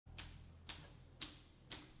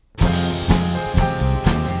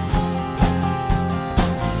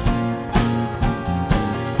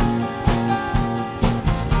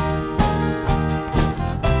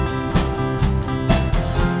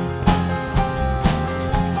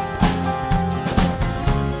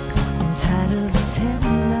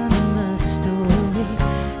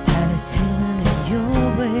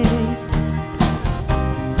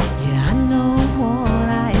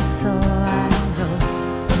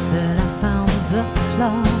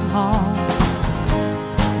long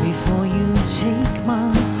before you take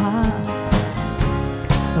my heart.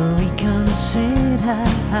 Reconsider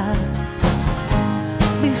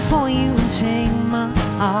before you take my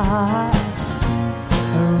heart.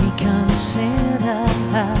 Reconsider.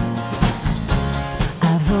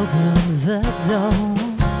 I've opened the door.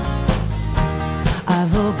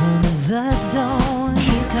 I've opened the door.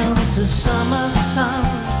 Here comes the summer sun.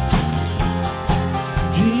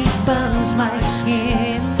 He burns my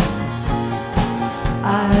skin.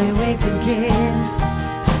 I wake again.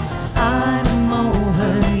 I'm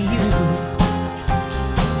over you.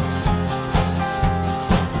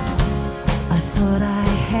 I thought I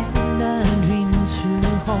had a dream to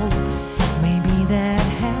hold. Maybe that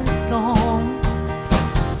has gone.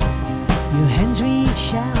 Your hands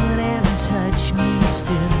reach out and touch me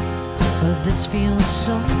still, but this feels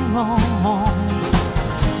so wrong.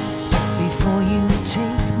 Before you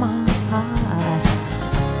take my heart,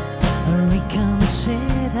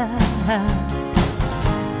 reconsider.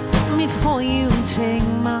 Before you take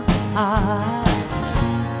my heart,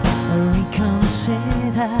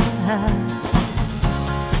 reconsider.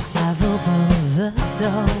 I've opened the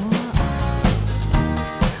door.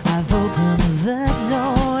 I've opened the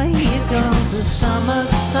door. Here comes the summer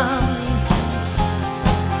sun.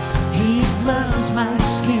 He burns my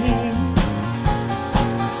skin.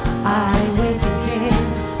 I wake again.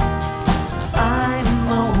 I'm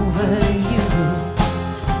over you.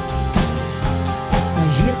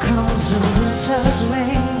 Here comes the winter's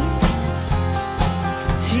rain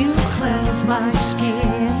to cleanse my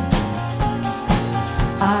skin.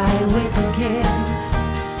 I wake again.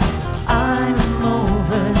 I'm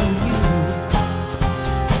over you.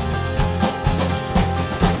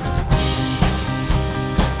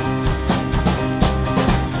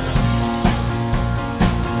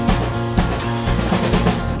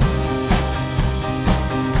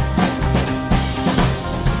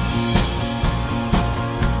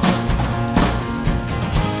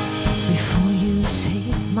 Before you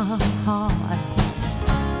take my heart,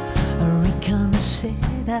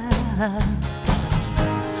 reconsider.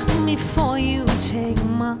 Before you take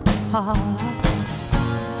my heart,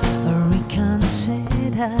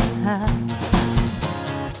 reconsider.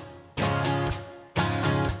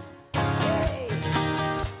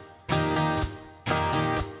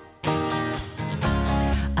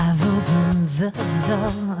 I've opened the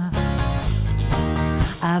door.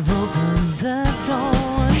 I've opened the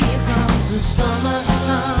door. Here comes the summer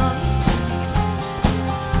sun.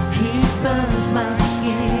 He burns my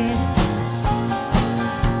skin.